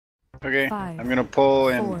Okay, Five, I'm gonna pull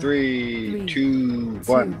in four, 3, 2,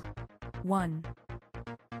 2, 1. 1.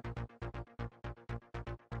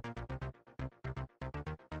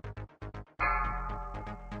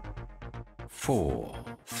 4,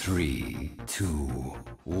 3, 2,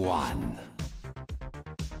 1.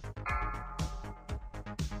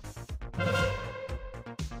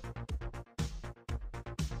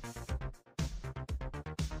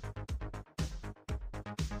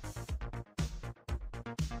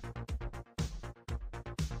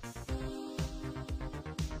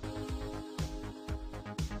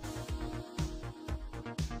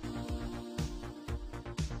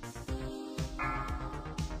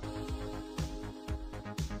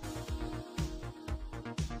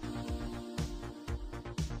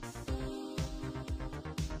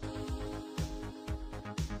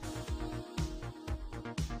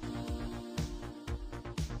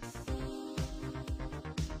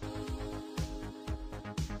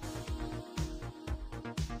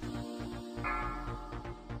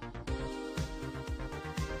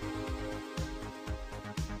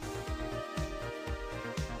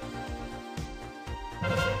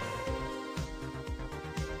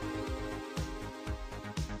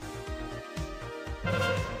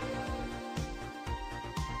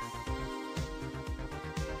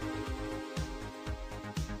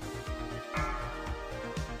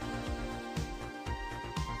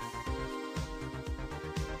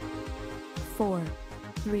 4,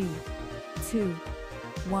 3, 2,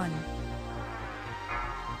 1.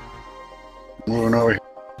 Moving over. You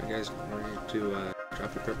guys are ready to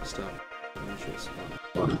drop your purple stuff.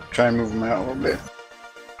 Try and move them out a little bit.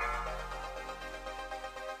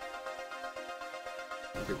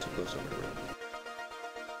 Don't get too close over the road.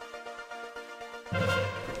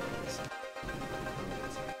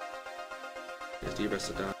 Guys, do you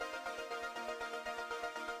rest it down?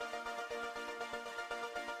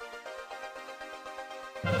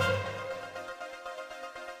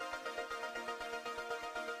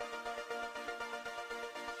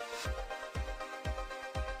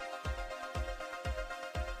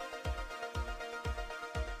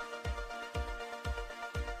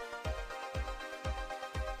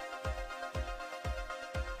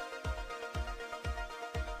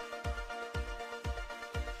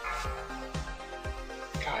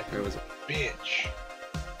 God, Where was it? bitch.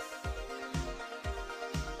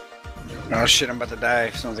 Oh shit, I'm about to die.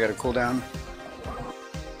 Someone's got a cooldown.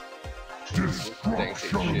 Dang, take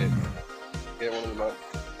shit. Get one of them up.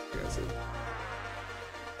 Yeah, that's it.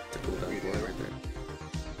 It's a cool down for it right there.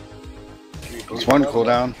 It's one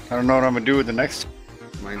cooldown. I don't know what I'm gonna do with the next.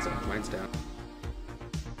 Mine's up. Mine's down.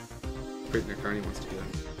 Prisoner Carney wants to do that.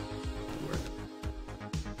 Work.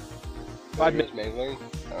 5 minutes mangling.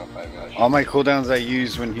 Oh, 5 minutes. All my cooldowns I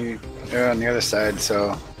use when they're on the other side,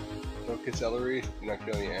 so. Focus Elerethe. You're not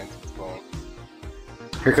killing the ants. It's flowing.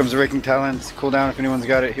 Here comes the Raking Talons. Cooldown if anyone's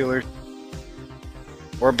got it, healer.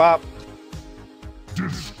 Or Bop.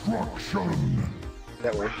 Destruction.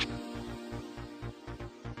 That worked.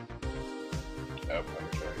 Oh, I'm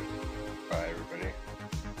sorry. Bye, everybody.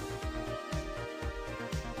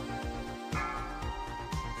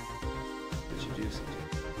 What did you do, CJ?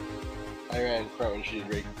 I ran front when she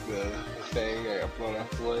raked the thing. I got blown off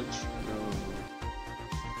the legs. No.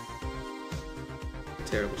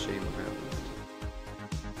 Terrible shame what happened.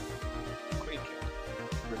 Quick.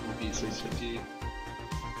 Rip in pieces, CT.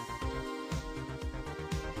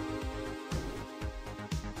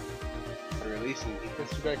 They're releasing. He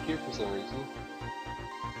puts you back here for some reason.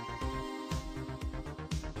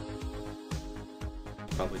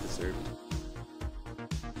 Probably deserved.